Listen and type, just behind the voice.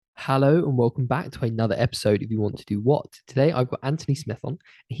Hello and welcome back to another episode of You Want to Do What. Today I've got Anthony Smith on, and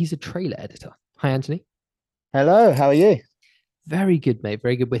he's a trailer editor. Hi, Anthony. Hello, how are you? Very good, mate.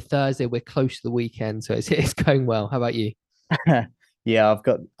 Very good. We're Thursday. We're close to the weekend, so it's going well. How about you? Yeah, I've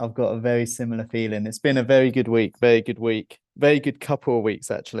got a very similar feeling. It's been a very good week, very good week, very good couple of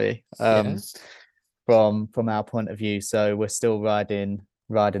weeks actually. Yeah. From our point of view. So we're still riding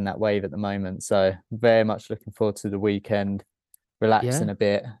that wave at the moment. So very much looking forward to the weekend, Yeah. relaxing a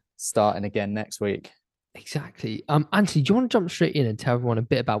bit, starting again next week. Exactly. Anthony, do you want to jump straight in and tell everyone a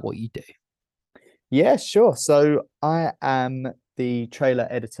bit about what you do? Yeah, sure. So I am the trailer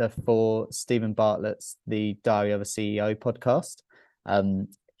editor for Stephen Bartlett's The Diary of a CEO podcast. Um,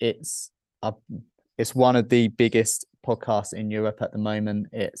 it's uh, it's one of the biggest podcasts in Europe at the moment.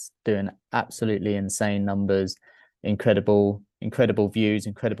 It's doing absolutely insane numbers, incredible views,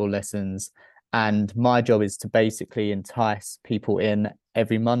 incredible listens. And my job is to basically entice people in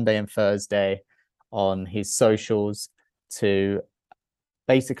every Monday and Thursday on his socials to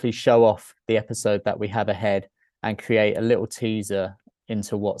basically show off the episode that we have ahead and create a little teaser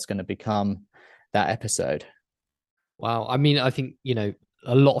into what's going to become that episode. Wow. I mean, I think,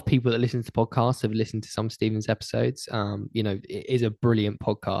 a lot of people that listen to podcasts have listened to some Stevens episodes. It is a brilliant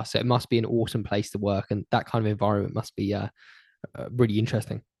podcast. So it must be an awesome place to work, and that kind of environment must be really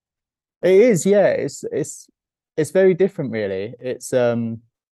interesting. It is, yeah. It's very different, really.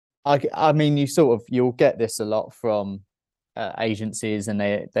 I mean, you'll get this a lot from agencies, and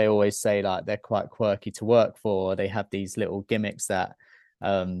they always say like they're quite quirky to work for. They have these little gimmicks that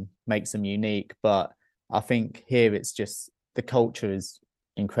makes them unique. But I think here it's just the culture is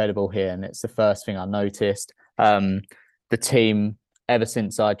incredible here, and it's the first thing I noticed. The team, ever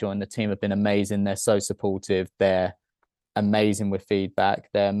since I joined, the team have been amazing. They're so supportive. They're amazing with feedback.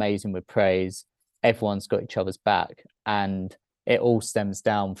 They're amazing with praise. Everyone's got each other's back, and it all stems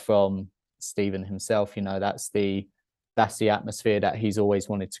down from Stephen himself. That's the atmosphere that he's always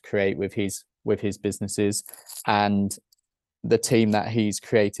wanted to create with his businesses, and the team that he's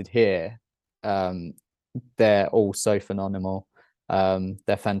created here. Um, they're all so phenomenal.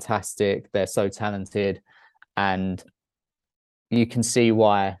 They're fantastic. They're so talented, and you can see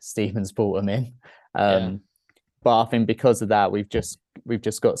why Stephen's brought them in. Yeah. Um, but I think because of that, we've just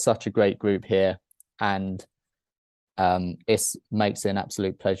got such a great group here, and it makes it an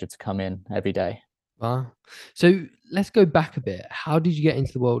absolute pleasure to come in every day. Wow. So let's go back a bit. How did you get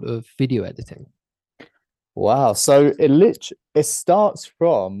into the world of video editing? Wow. So it starts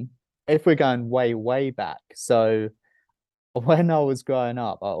from, if we're going way back. So when I was growing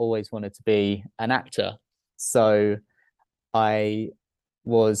up, I always wanted to be an actor. So I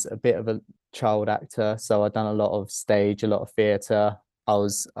was a bit of a child actor. So I'd done a lot of stage, a lot of theatre.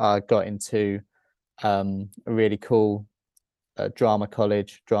 I got into a really cool drama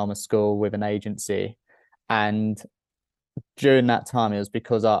college, drama school with an agency. And during that time, it was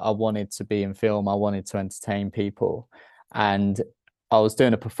because I wanted to be in film, I wanted to entertain people. And I was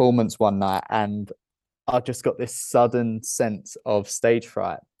doing a performance one night, and I just got this sudden sense of stage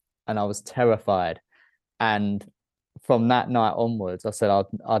fright, and I was terrified. And from that night onwards, I said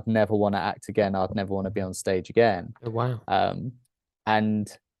I'd never want to act again. I'd never want to be on stage again. Oh, wow. Um, and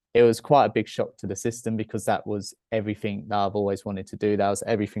it was quite a big shock to the system because that was everything that I've always wanted to do. That was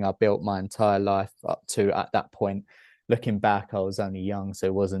everything I built my entire life up to at that point. Looking back, I was only young, so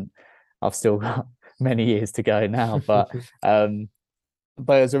it wasn't. I've still got many years to go now, um,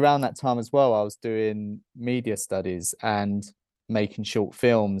 but it was around that time as well. I was doing media studies and making short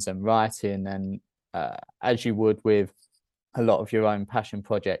films and writing, and as you would with a lot of your own passion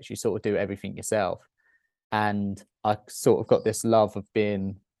projects, you sort of do everything yourself. And I sort of got this love of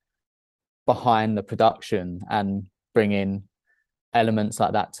being behind the production and bringing elements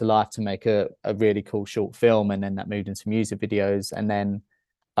like that to life to make a really cool short film. And then that moved into music videos. And then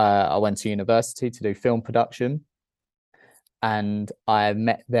I went to university to do film production. And I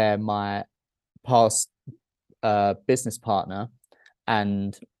met there my past business partner.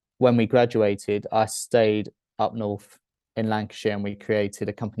 And when we graduated, I stayed up north in Lancashire, and we created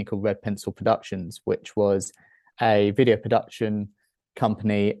a company called Red Pencil Productions, which was a video production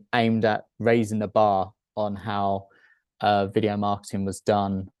company aimed at raising the bar on how video marketing was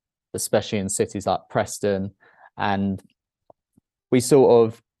done, especially in cities like Preston. And we sort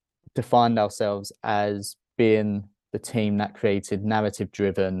of defined ourselves as being the team that created narrative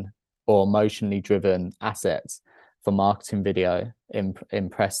driven or emotionally driven assets for marketing video in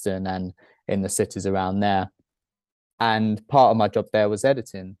Preston and in the cities around there. And part of my job there was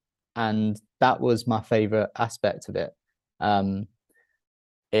editing, and that was my favorite aspect of it. Um,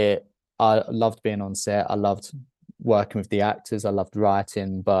 it I loved being on set. I loved working with the actors, I loved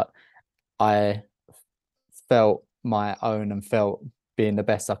writing, but I felt my own and felt being the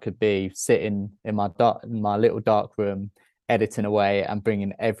best I could be, sitting in my little dark room, editing away and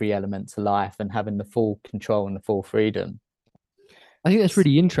bringing every element to life and having the full control and the full freedom. I think that's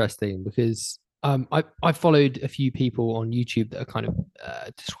really interesting because I followed a few people on YouTube that are kind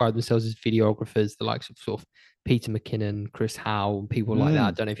of describe themselves as videographers, the likes of sort of Peter McKinnon, Chris Howe, people like that.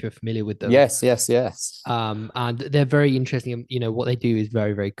 I Mm. don't know if you're familiar with them. Yes, yes, yes. And they're very interesting. You know, what they do is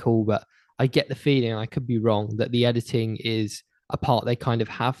very, very cool. But I get the feeling, I could be wrong, that the editing is a part they kind of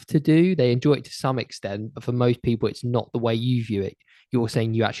have to do. They enjoy it to some extent, but for most people, it's not the way you view it. You're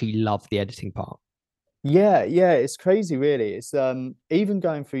saying you actually love the editing part. Yeah, yeah, it's crazy, really. It's even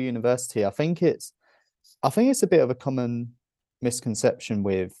going through university, I think it's a bit of a common misconception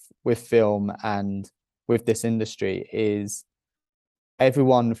with film and with this industry is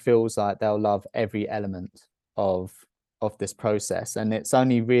everyone feels like they'll love every element of this process. And it's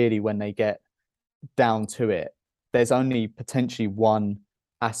only really when they get down to it, there's only potentially one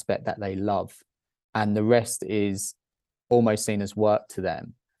aspect that they love, and the rest is almost seen as work to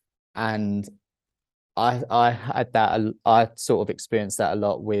them. And I had that I sort of experienced that a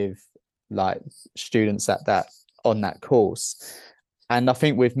lot with like students at that on that course. And I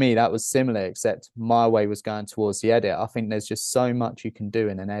think with me that was similar, except my way was going towards the edit. I think there's just so much you can do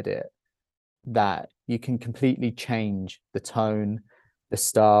in an edit that you can completely change the tone, the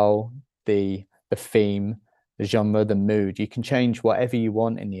style, the theme, the genre, the mood. You can change whatever you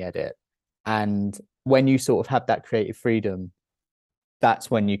want in the edit. And when you sort of have that creative freedom,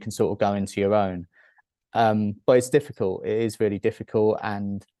 that's when you can sort of go into your own. But it's difficult. It is really difficult,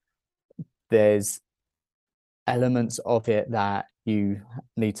 and there's elements of it that you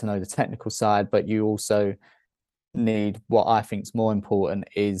need to know the technical side, but you also need what I think is more important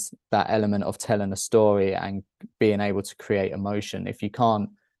is that element of telling a story and being able to create emotion. If you can't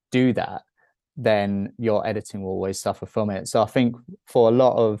do that, then your editing will always suffer from it. So I think for a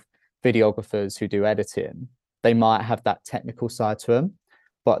lot of videographers who do editing, they might have that technical side to them,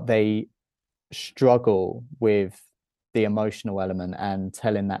 but they struggle with the emotional element and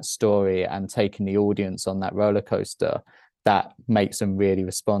telling that story and taking the audience on that roller coaster that makes them really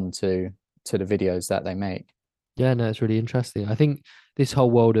respond to the videos that they make. Yeah, no, it's really interesting. I think this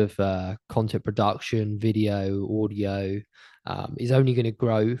whole world of content production, video, audio, is only going to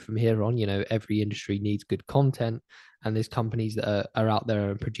grow from here on. You know, every industry needs good content, and there's companies that are out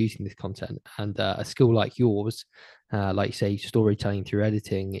there and producing this content. And a skill like yours, like you say, storytelling through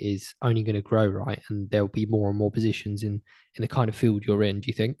editing, is only going to grow, right? And there'll be more and more positions in the kind of field you're in. Do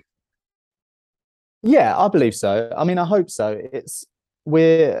you think? Yeah, I believe so. I mean, I hope so.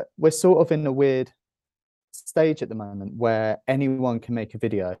 We're sort of in a weird stage at the moment where anyone can make a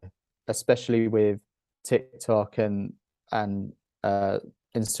video, especially with TikTok and Instagram,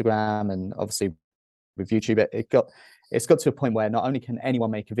 and obviously with YouTube. It's got to a point where not only can anyone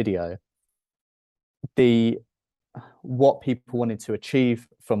make a video, the what people wanted to achieve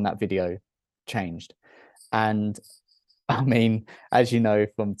from that video changed. And I mean, as you know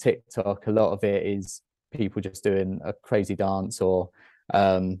from TikTok, a lot of it is people just doing a crazy dance or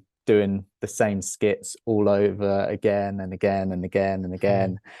doing the same skits all over again and again and again and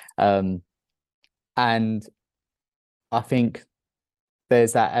again. And I think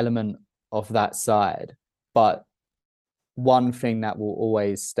there's that element of that side. But one thing that will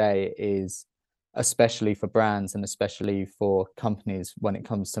always stay is, especially for brands and especially for companies when it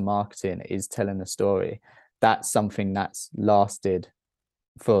comes to marketing, is telling a story. That's something that's lasted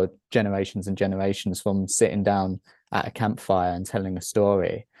for generations and generations, from sitting down at a campfire and telling a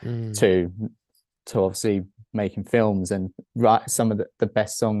story to obviously making films. And right, some of the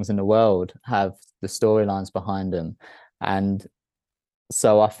best songs in the world have the storylines behind them. And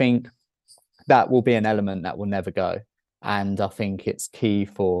so I think that will be an element that will never go. And I think it's key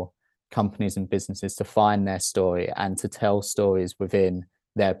for companies and businesses to find their story and to tell stories within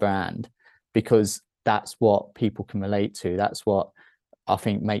their brand, because that's what people can relate to. That's what I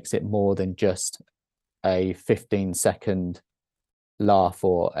think makes it more than just a 15-second laugh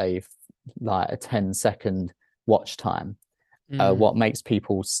or a 10-second watch time. What makes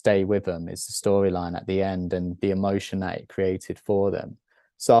people stay with them is the storyline at the end and the emotion that it created for them.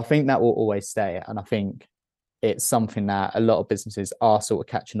 So I think that will always stay. And I think it's something that a lot of businesses are sort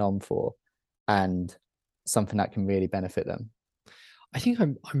of catching on for, and something that can really benefit them. I think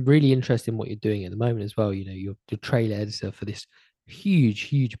I'm really interested in what you're doing at the moment as well. You know, you're trailer editor for this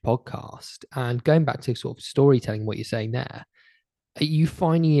huge podcast. And going back to sort of storytelling, what you're saying there, are you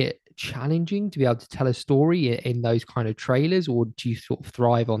finding it challenging to be able to tell a story in those kind of trailers, or do you sort of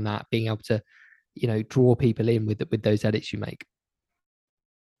thrive on that, being able to draw people in with those edits you make?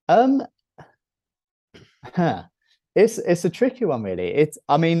 Um, huh. It's a tricky one, really.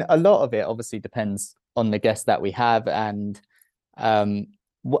 I mean, a lot of it obviously depends on the guests that we have, and um,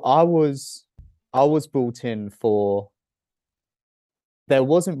 I was brought in for. There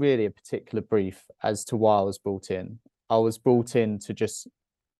wasn't really a particular brief as to why I was brought in. I was brought in to just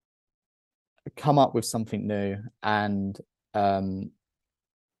come up with something new, and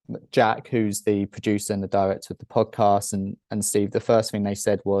Jack, who's the producer and the director of the podcast, and Steve, the first thing they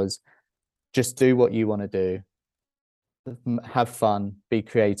said was, just do what you want to do, have fun, be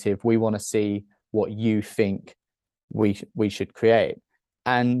creative. We want to see what you think we should create.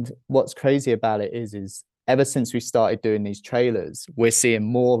 And what's crazy about it is ever since we started doing these trailers, we're seeing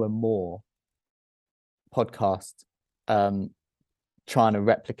more and more podcasts trying to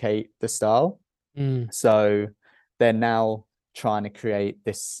replicate the style. So they're now trying to create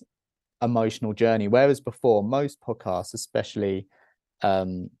this emotional journey, whereas before most podcasts, especially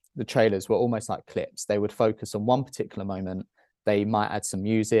the trailers, were almost like clips. They would focus on one particular moment. They might add some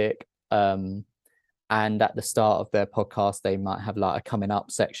music, and at the start of their podcast they might have like a coming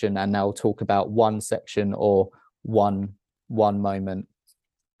up section, and they'll talk about one section or one moment.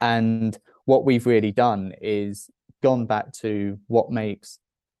 And what we've really done is gone back to what makes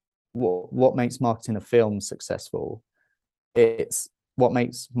marketing of film successful. It's what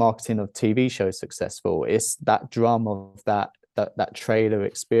makes marketing of TV shows successful. It's that drum of that trailer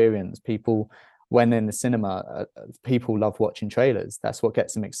experience. People, when in the cinema, people love watching trailers. That's what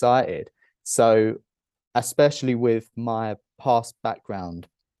gets them excited. So especially with my past background,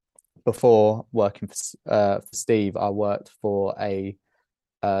 before working for Steve, I worked for a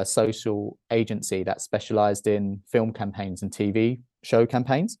social agency that specialized in film campaigns and TV show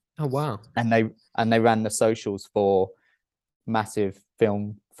campaigns. Oh wow. And they ran the socials for massive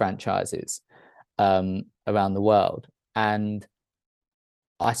film franchises around the world. And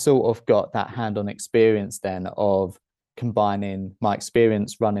I sort of got that hand-on experience then of combining my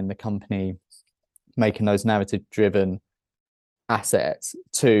experience running the company, making those narrative-driven assets,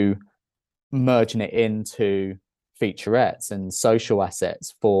 to merging it into featurettes and social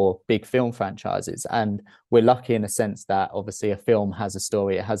assets for big film franchises. And we're lucky in a sense that obviously a film has a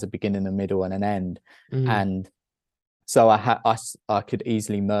story, it has a beginning, a middle, and an end. And so I could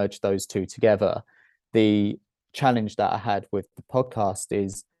easily merge those two together. The challenge that I had with the podcast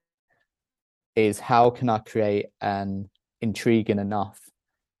is how can I create an intriguing enough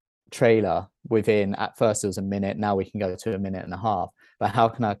trailer within, at first it was a minute, now we can go to a minute and a half, but how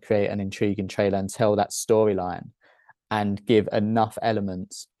can I create an intriguing trailer and tell that storyline and give enough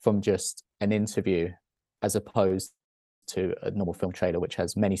elements from just an interview, as opposed to a normal film trailer which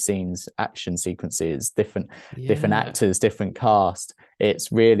has many scenes, action sequences, different actors, different cast.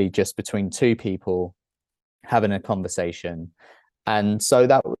 It's really just between two people having a conversation. And so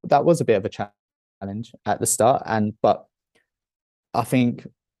that was a bit of a challenge at the start, but I think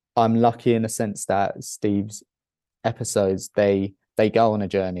I'm lucky in the sense that Steve's episodes, they go on a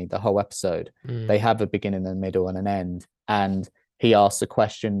journey, the whole episode. They have a beginning, a middle, and an end. And he asks the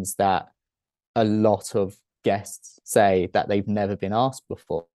questions that a lot of guests say that they've never been asked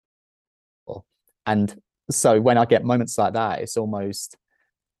before. And so when I get moments like that, it's almost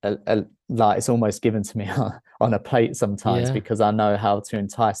like it's almost given to me on a plate sometimes, because I know how to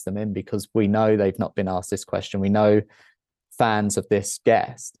entice them in, because we know they've not been asked this question. We know fans of this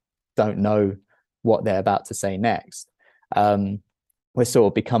guest don't know what they're about to say next. We're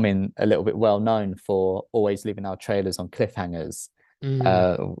sort of becoming a little bit well known for always leaving our trailers on cliffhangers.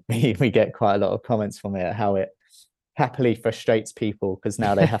 We get quite a lot of comments from it, how it happily frustrates people because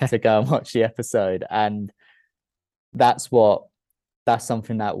now they have to go and watch the episode. And that's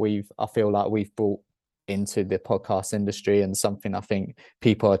something that I feel like we've brought into the podcast industry, and something I think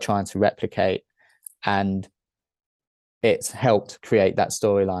people are trying to replicate. And it's helped create that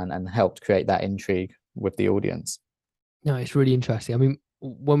storyline and helped create that intrigue with the audience. No, it's really interesting. I mean,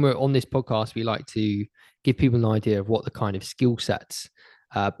 when we're on this podcast, we like to give people an idea of what the kind of skill sets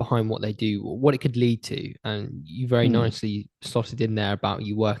behind what they do, what it could lead to. And you very nicely slotted in there about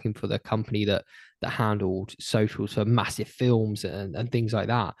you working for the company that handled socials for massive films and things like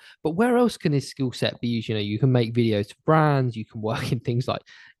that. But where else can this skill set be used? You can make videos for brands, you can work in things like,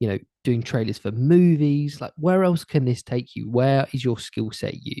 doing trailers for movies. Like, where else can this take you? Where is your skill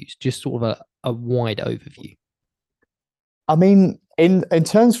set used? Just sort of a wide overview. I mean, in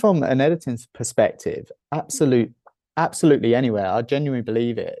terms from an editing perspective, absolutely anywhere. I genuinely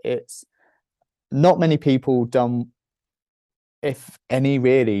believe it. It's not many people done, if any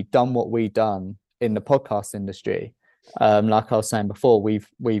really, done what we've done in the podcast industry. Like I was saying before, we've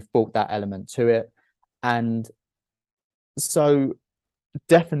brought that element to it. And so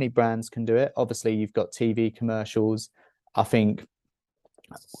definitely brands can do it. Obviously, you've got TV commercials. I think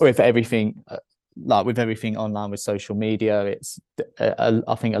with everything, like with everything online with social media, it's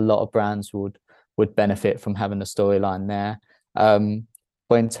I think a lot of brands would benefit from having a storyline there.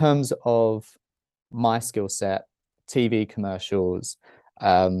 But in terms of my skill set, TV commercials,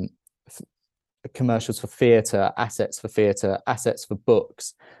 um, commercials for theatre, assets for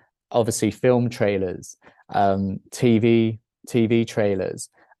books, obviously film trailers, TV trailers,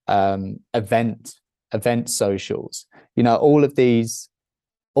 event socials. You know, all of these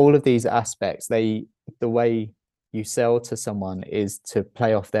aspects, the way you sell to someone is to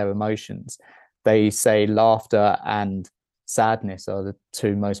play off their emotions. They say laughter and sadness are the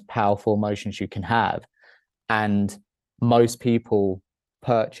two most powerful emotions you can have. And most people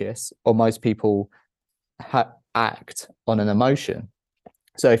purchase, or most people act on an emotion.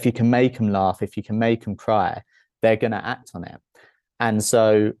 So if you can make them laugh, if you can make them cry, they're going to act on it. And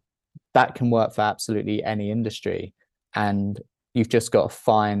so that can work for absolutely any industry. And you've just got to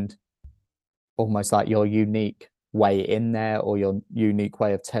find almost like your unique way in there, or your unique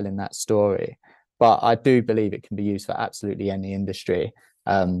way of telling that story. But I do believe it can be used for absolutely any industry,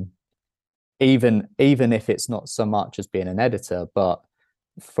 even if it's not so much as being an editor, but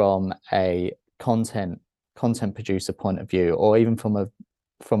from a content producer point of view, or even from a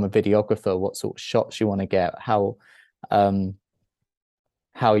videographer, what sort of shots you want to get, how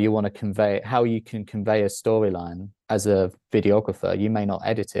you want to convey, how you can convey a storyline as a videographer. You may not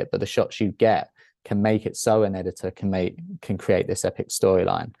edit it, but the shots you get can make it so an editor can create this epic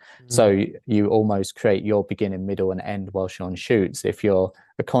storyline. So you almost create your beginning, middle, and end whilst you're on shoots. If you're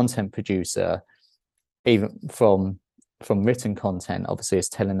a content producer, even from written content, obviously it's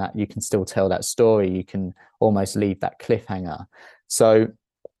telling that, you can still tell that story. You can almost leave that cliffhanger. So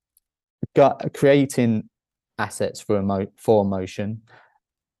creating assets for emotion,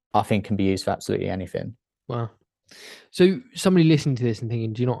 I think, can be used for absolutely anything. Wow. So somebody listening to this and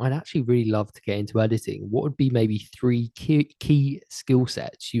thinking, do you know, I'd actually really love to get into editing. What would be maybe three key skill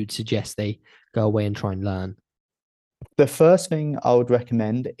sets you'd suggest they go away and try and learn? The first thing I would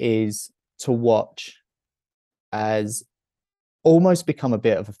recommend is to watch, as almost become a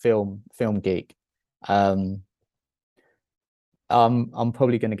bit of a film geek. I'm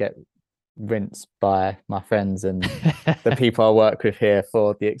probably going to get rinsed by my friends and the people I work with here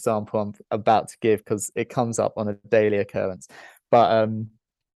for the example I'm about to give, because it comes up on a daily occurrence. But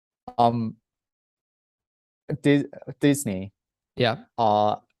Disney, Yeah,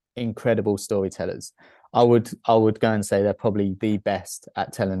 are incredible storytellers. I would go and say they're probably the best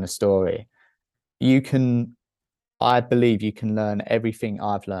at telling a story. I believe you can learn everything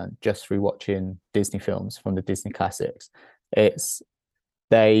I've learned just through watching Disney films from the Disney classics. It's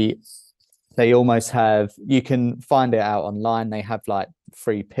they almost have, you can find it out online. They have like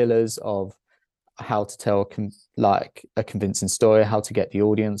 3 pillars of how to tell like a convincing story, how to get the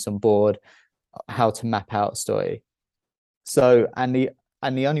audience on board, how to map out a story. So, and the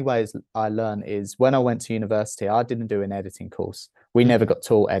only ways I learn is when I went to university, I didn't do an editing course. We never got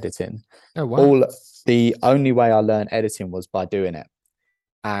taught editing. Oh wow. The only way I learned editing was by doing it.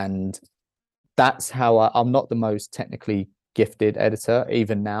 And that's how I'm not the most technically gifted editor.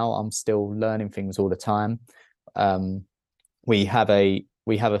 Even now, I'm still learning things all the time. We have a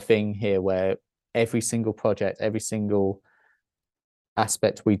thing here where every single project, every single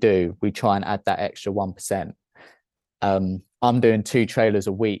aspect we do, we try and add that extra 1%. I'm doing 2 trailers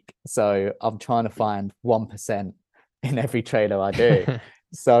a week, so I'm trying to find 1% in every trailer I do.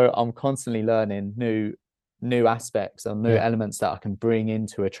 So I'm constantly learning new aspects or new elements that I can bring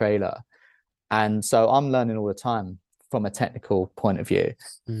into a trailer. And so I'm learning all the time from a technical point of view.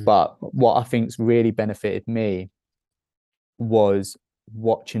 But what I think's really benefited me was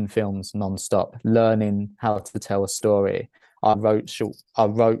watching films nonstop, learning how to tell a story. I wrote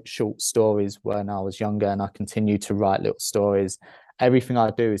short stories when I was younger, and I continue to write little stories. Everything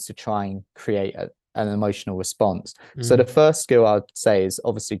I do is to try and create an emotional response. So the first skill I'd say is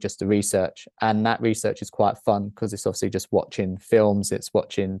obviously just the research, and that research is quite fun because it's obviously just watching films, it's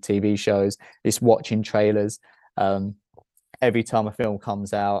watching TV shows, it's watching trailers. Every time a film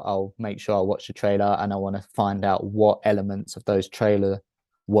comes out, I'll make sure I watch the trailer, and I want to find out what elements of those trailer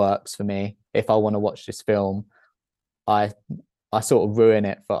works for me. If I want to watch this film, I sort of ruin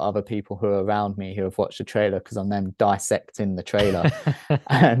it for other people who are around me who have watched the trailer, because I'm then dissecting the trailer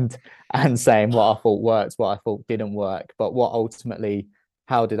and saying what I thought worked, what I thought didn't work, but what ultimately,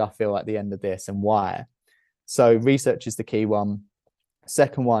 how did I feel at the end of this and why? So research is the key one.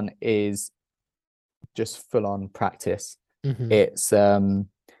 Second one is just full on practice. Hmm. It's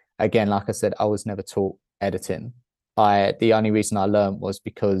again, like I said, I was never taught editing. The only reason I learned was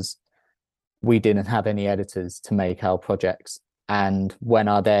because we didn't have any editors to make our projects. And when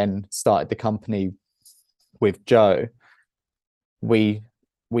I then started the company with Joe, we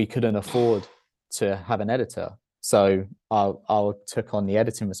couldn't afford to have an editor. So I took on the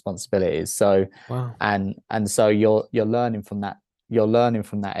editing responsibilities. So Wow. and so you're learning from that. You're learning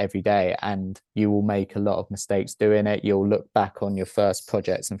from that every day, and you will make a lot of mistakes doing it. You'll look back on your first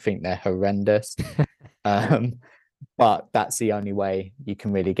projects and think they're horrendous. Um, but that's the only way you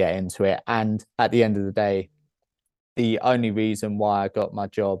can really get into it. And at the end of the day, the only reason why I got my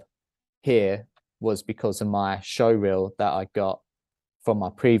job here was because of my show reel that I got from my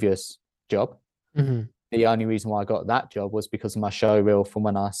previous job. Hmm. The only reason why I got that job was because of my show reel from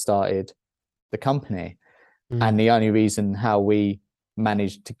when I started the company. And Mm. the only reason how we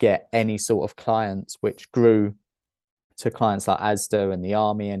managed to get any sort of clients, which grew to clients like ASDA and the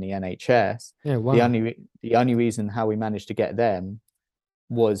Army and the NHS, Yeah. the Wow. only reason how we managed to get them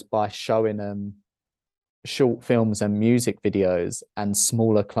was by showing them short films and music videos and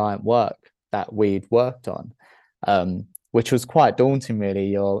smaller client work that we'd worked on, which was quite daunting. Really,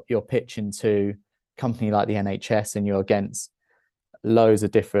 you're pitching to a company like the NHS, and you're against loads of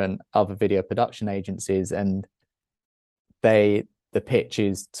different other video production agencies, and the pitch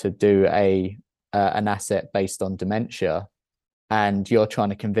is to do an asset based on dementia, and you're trying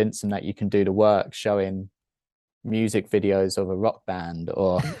to convince them that you can do the work showing music videos of a rock band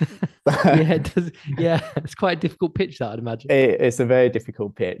or Yeah, it does. Yeah, it's quite a difficult pitch, that I'd imagine. it's a very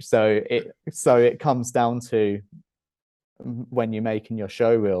difficult pitch. So it comes down to when you're making your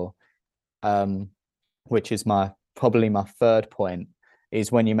show reel, um, which is probably my third point,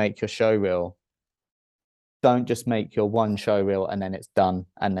 is when you make your show reel, don't just make your one show reel and then it's done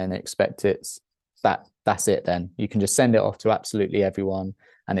and then expect that's it. Then you can just send it off to absolutely everyone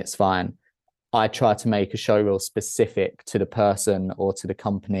and it's fine. I try to make a show reel specific to the person or to the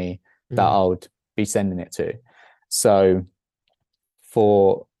company that Mm. I would be sending it to. So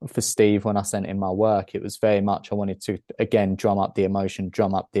for Steve, when I sent him my work, it was very much I wanted to again drum up the emotion,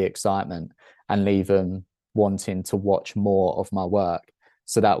 drum up the excitement, and leave them wanting to watch more of my work.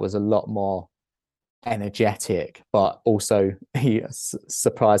 So that was a lot more energetic, but also he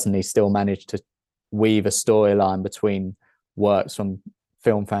surprisingly still managed to weave a storyline between works from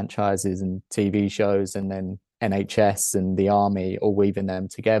film franchises and TV shows, and then NHS and the Army, all weaving them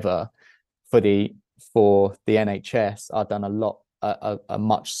together. For the NHS, I've done a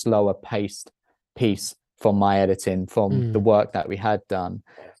much slower paced piece from my editing from the Mm. work that we had done.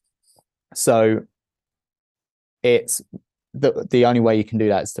 So it's the only way you can do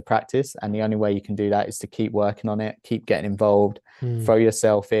that is to practice, and the only way you can do that is to keep working on it, keep getting involved, Mm. throw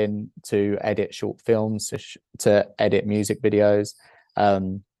yourself in to edit short films, to edit music videos,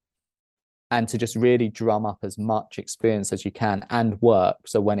 and to just really drum up as much experience as you can and work.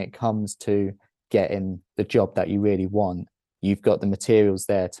 So when it comes to getting the job that you really want, you've got the materials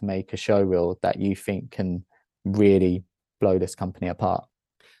there to make a show reel that you think can really blow this company apart.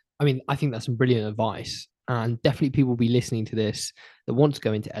 I mean, I think that's some brilliant advice. And definitely people will be listening to this that want to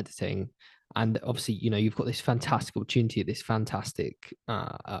go into editing. And obviously, you've got this fantastic opportunity at this fantastic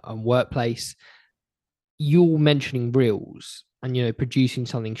workplace. You're mentioning reels and producing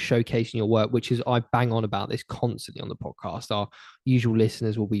something showcasing your work, which is I bang on about this constantly on the podcast. Our usual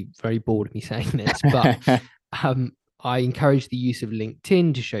listeners will be very bored of me saying this, but um, I encourage the use of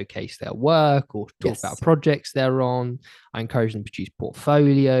LinkedIn to showcase their work or talk about Yes. projects they're on. I encourage them to produce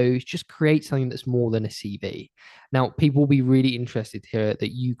portfolios, just create something that's more than a CV. Now, people will be really interested to hear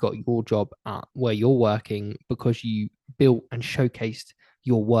that you got your job at where you're working because you built and showcased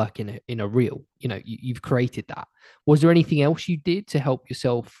your work in a reel. You've created that. Was there anything else you did to help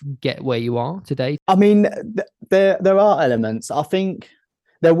yourself get where you are today? I mean, there are elements. I think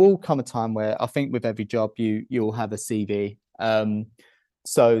there will come a time where I think with every job you'll have a CV.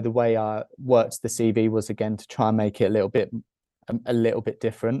 So the way I worked the CV was again to try and make it a little bit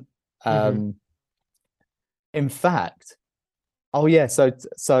different. Mm-hmm. In fact, oh yeah,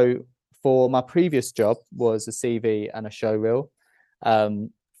 so for my previous job was a CV and a show reel. Um,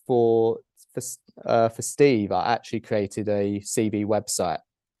 for for Steve, I actually created a CV website.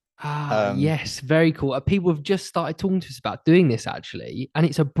 Ah, Um, yes, very cool. People have just started talking to us about doing this actually, and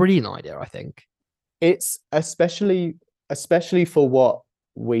it's a brilliant idea, I think. it's especially for what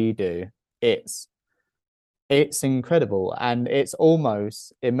we do. It's it's incredible, and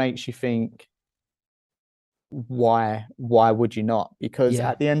it makes you think, why would you not? Because Yeah.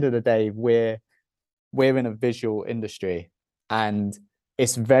 at the end of the day, we're in a visual industry, and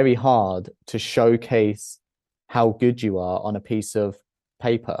it's very hard to showcase how good you are on a piece of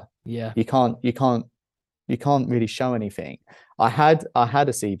paper. Yeah. You can't really show anything. I had a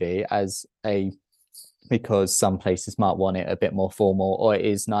CV because some places might want it a bit more formal, or it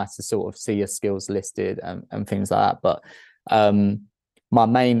is nice to sort of see your skills listed and things like that. But my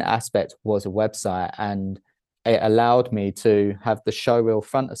main aspect was a website, and it allowed me to have the show reel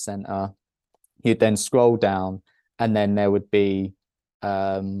front and center. You'd then scroll down, and then there would be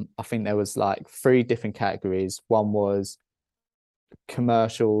I think there was like 3 different categories. One was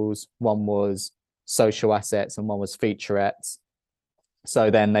commercials, one was social assets, and one was featurettes.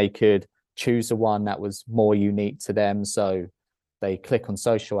 So then they could choose the one that was more unique to them. So they click on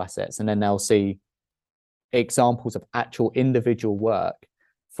social assets, and then they'll see examples of actual individual work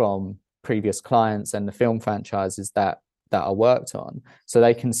from previous clients and the film franchises that are worked on. So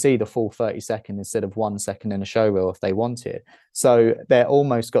they can see the full 30-second instead of 1 second in a show reel if they want it. So they're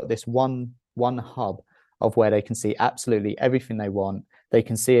almost got this one hub of where they can see absolutely everything they want. They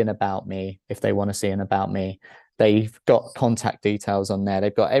can see an about me if they want to see an about me. They've got contact details on there.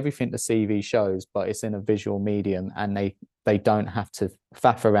 They've got everything the CV shows, but it's in a visual medium, and they don't have to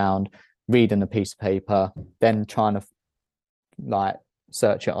faff around reading a piece of paper, then trying to like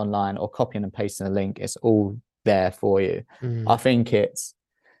search it online or copying and pasting a link. It's all there for you. I think if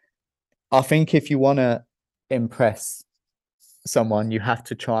you want to impress someone, you have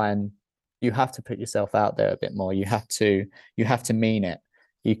to put yourself out there a bit more. You have to mean it.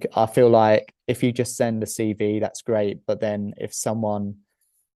 I feel like if you just send a CV, that's great, but then if I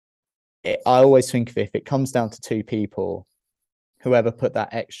always think if it comes down to 2 people, whoever put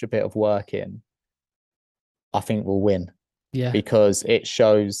that extra bit of work in, I think will win. Yeah. Because it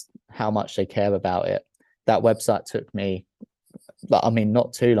shows how much they care about it. That website took me,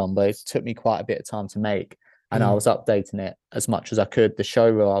 not too long, but it took me quite a bit of time to make. And I was updating it as much as I could. The show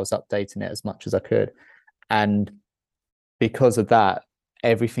reel, I was updating it as much as I could. And because of that,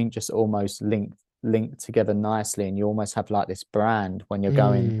 everything just almost linked together nicely. And you almost have like this brand when you're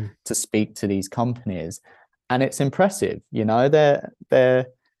going to speak to these companies. And it's impressive,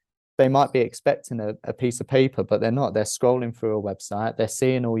 they might be expecting a piece of paper, but they're not. They're scrolling through a website. They're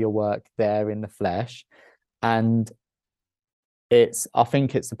seeing all your work there in the flesh. And I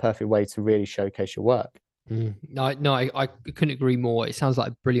think it's the perfect way to really showcase your work. No, I couldn't agree more. It sounds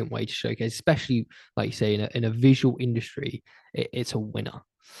like a brilliant way to showcase, especially like you say, in a visual industry, it's a winner.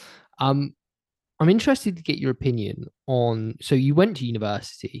 I'm interested to get your opinion on. So you went to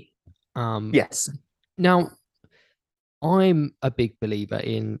university. Yes. Now, I'm a big believer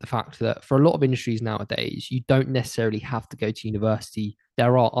in the fact that for a lot of industries nowadays, you don't necessarily have to go to university.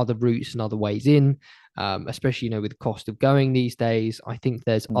 There are other routes and other ways in, especially, with the cost of going these days. I think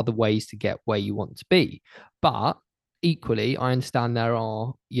there's other ways to get where you want to be. But equally, I understand there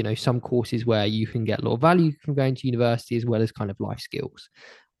are, some courses where you can get a lot of value from going to university as well as kind of life skills.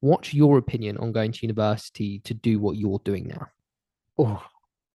 What's your opinion on going to university to do what you're doing now? Oh,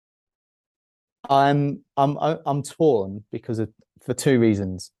 I'm torn for 2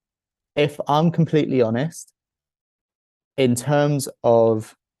 reasons. If I'm completely honest, in terms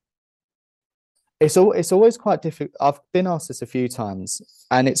of it's always quite difficult. I've been asked this a few times,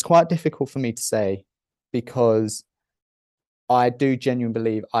 and it's quite difficult for me to say, because I do genuinely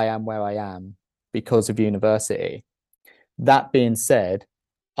believe I am where I am because of university. That being said,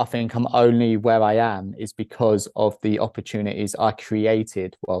 I think I'm only where I am is because of the opportunities I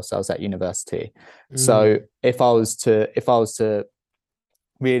created whilst I was at university. So if I was to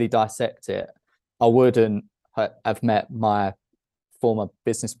really dissect it, I wouldn't have met my former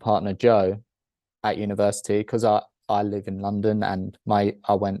business partner Joe at university, because I live in London, and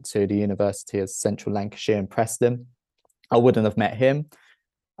I went to the University of Central Lancashire in Preston. I wouldn't have met him.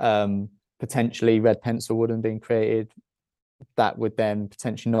 Potentially Red Pencil wouldn't have been created. That would then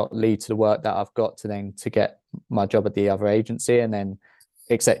potentially not lead to the work that I've got to get my job at the other agency, and then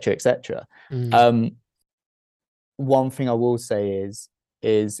etc. One thing I will say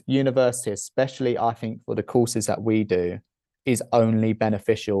is university, especially I think for the courses that we do, is only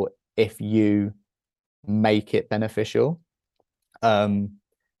beneficial if you make it beneficial,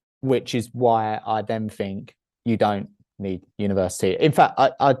 which is why I then think you don't need university. In fact,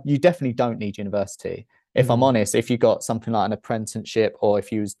 you definitely don't need university. If I'm honest, if you got something like an apprenticeship, or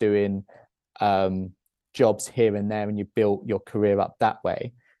if you was doing jobs here and there and you built your career up that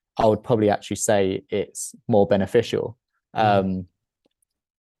way, I would probably actually say it's more beneficial.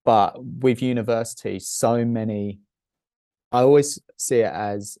 But with university, I always see it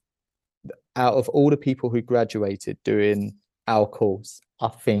as, out of all the people who graduated doing our course, I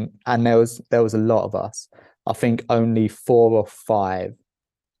think, and there was a lot of us, I think only 4 or 5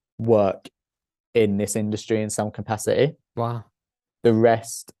 work in this industry in some capacity. Wow. The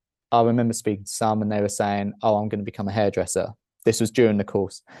rest, I remember speaking to some and they were saying, oh, I'm going to become a hairdresser. This was during the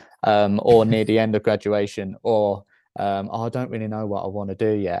course, or near the end of graduation, or oh, I don't really know what I want to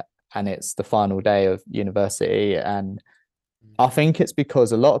do yet. And it's the final day of university. And I think it's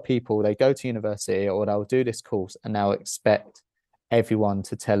because a lot of people, they go to university or they'll do this course and they'll expect everyone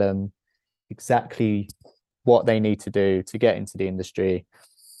to tell them exactly what they need to do to get into the industry.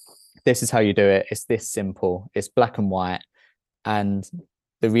 This is how you do it. It's this simple. It's black and white. And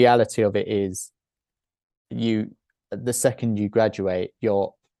the reality of it is, the second you graduate,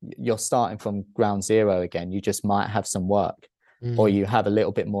 you're starting from ground zero again. You just might have some work, or you have a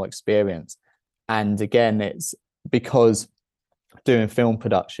little bit more experience. And again, it's because doing film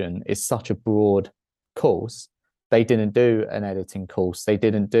production is such a broad course. They didn't do an editing course. They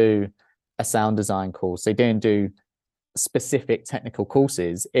didn't do a sound design course. They didn't do specific technical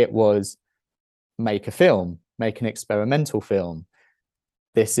courses. It was make a film, make an experimental film.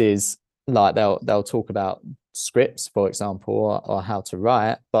 This is like they'll talk about scripts, for example, or how to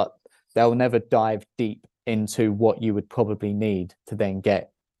write, but they'll never dive deep into what you would probably need to then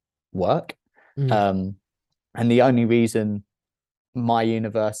get work. And the only reason my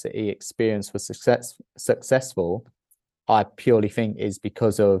university experience was successful, I purely think, is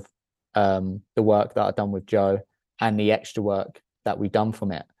because of the work that I've done with Joe and the extra work that we've done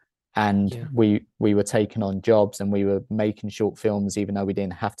from it. And we were taking on jobs and we were making short films, even though we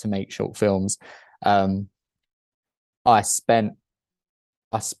didn't have to make short films. I spent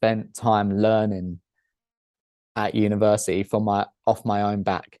time learning at university off my own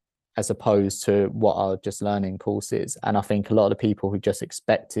back, as opposed to what I was just learning courses. And I think a lot of the people who just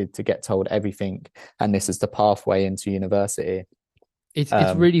expected to get told everything and this is the pathway into university. It's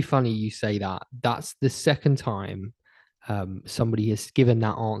really funny you say that. That's the second time somebody has given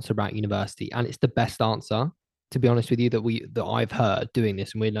that answer about university, and it's the best answer, to be honest with you, that I've heard doing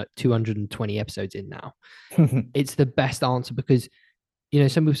this, and we're like 220 episodes in now. It's the best answer because,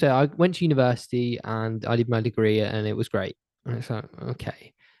 some people say I went to university and I did my degree and it was great, and it's like,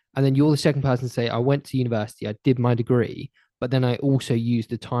 okay. And then you're the second person to say I went to university, I did my degree, but then I also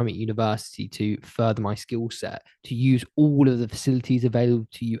used the time at university to further my skill set, to use all of the facilities available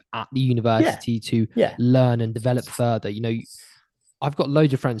to you at the university to learn and develop further. I've got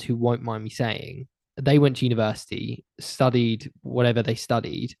loads of friends who won't mind me saying they went to university, studied whatever they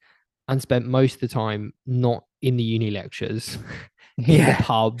studied, and spent most of the time not in the uni lectures, in the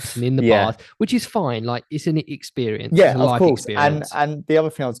pubs and in the bars, which is fine. Like, it's an experience. Yeah, of course. Experience. And the other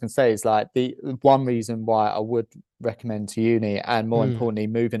thing I was going to say is, like, the one reason why I would recommend to uni, and more importantly,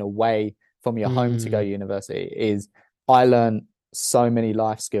 moving away from your home to go university, is I learned so many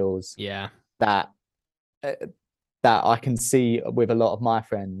life skills that I can see with a lot of my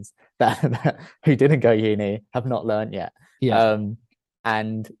friends that who didn't go uni have not learned yet.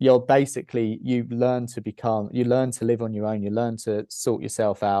 And you learn to live on your own, you learn to sort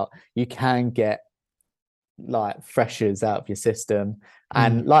yourself out. You can get like freshers out of your system,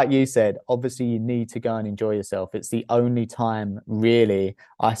 and like you said, obviously you need to go and enjoy yourself. It's the only time really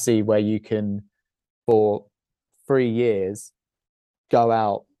I see where you can, for 3 years, go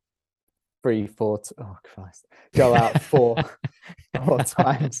out go out four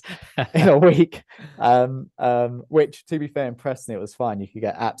times in a week, which, to be fair, in Preston it was fine. You could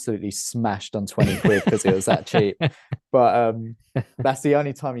get absolutely smashed on 20 quid because it was that cheap, but that's the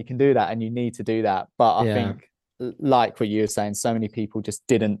only time you can do that, and you need to do that. But I think, like what you were saying, so many people just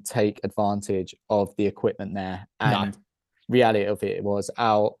didn't take advantage of the equipment there. And reality of it was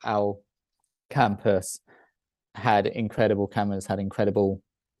our campus had incredible cameras, had incredible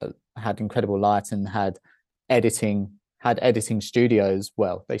lights, and had editing studios.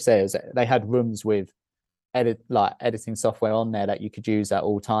 Well, they had rooms with editing software on there that you could use at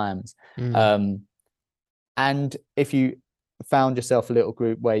all times. And if you found yourself a little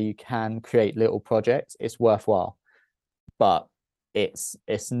group where you can create little projects, it's worthwhile. But it's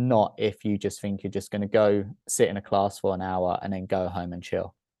not if you just think you're just going to go sit in a class for an hour and then go home and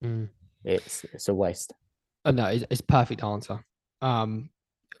chill. It's a waste. No, it's a perfect answer.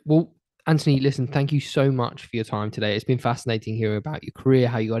 Well, Anthony, listen, thank you so much for your time today. It's been fascinating hearing about your career,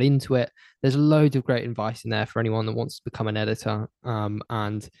 how you got into it. There's loads of great advice in there for anyone that wants to become an editor.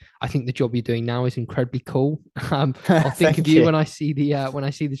 And I think the job you're doing now is incredibly cool. I'll think of you when I see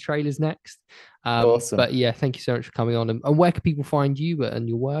the trailers next. Awesome. But yeah, thank you so much for coming on. And where can people find you and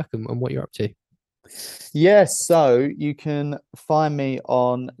your work and what you're up to? So you can find me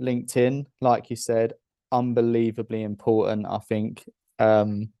on LinkedIn, like you said, unbelievably important, I think,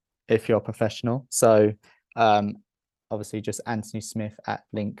 if you're a professional. So obviously just Anthony Smith at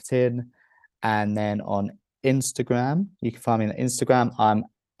LinkedIn. And then on Instagram, you can find me on Instagram. I'm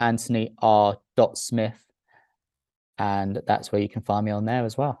Anthony R. Smith. And that's where you can find me on there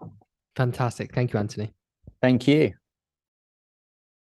as well. Fantastic. Thank you, Anthony. Thank you.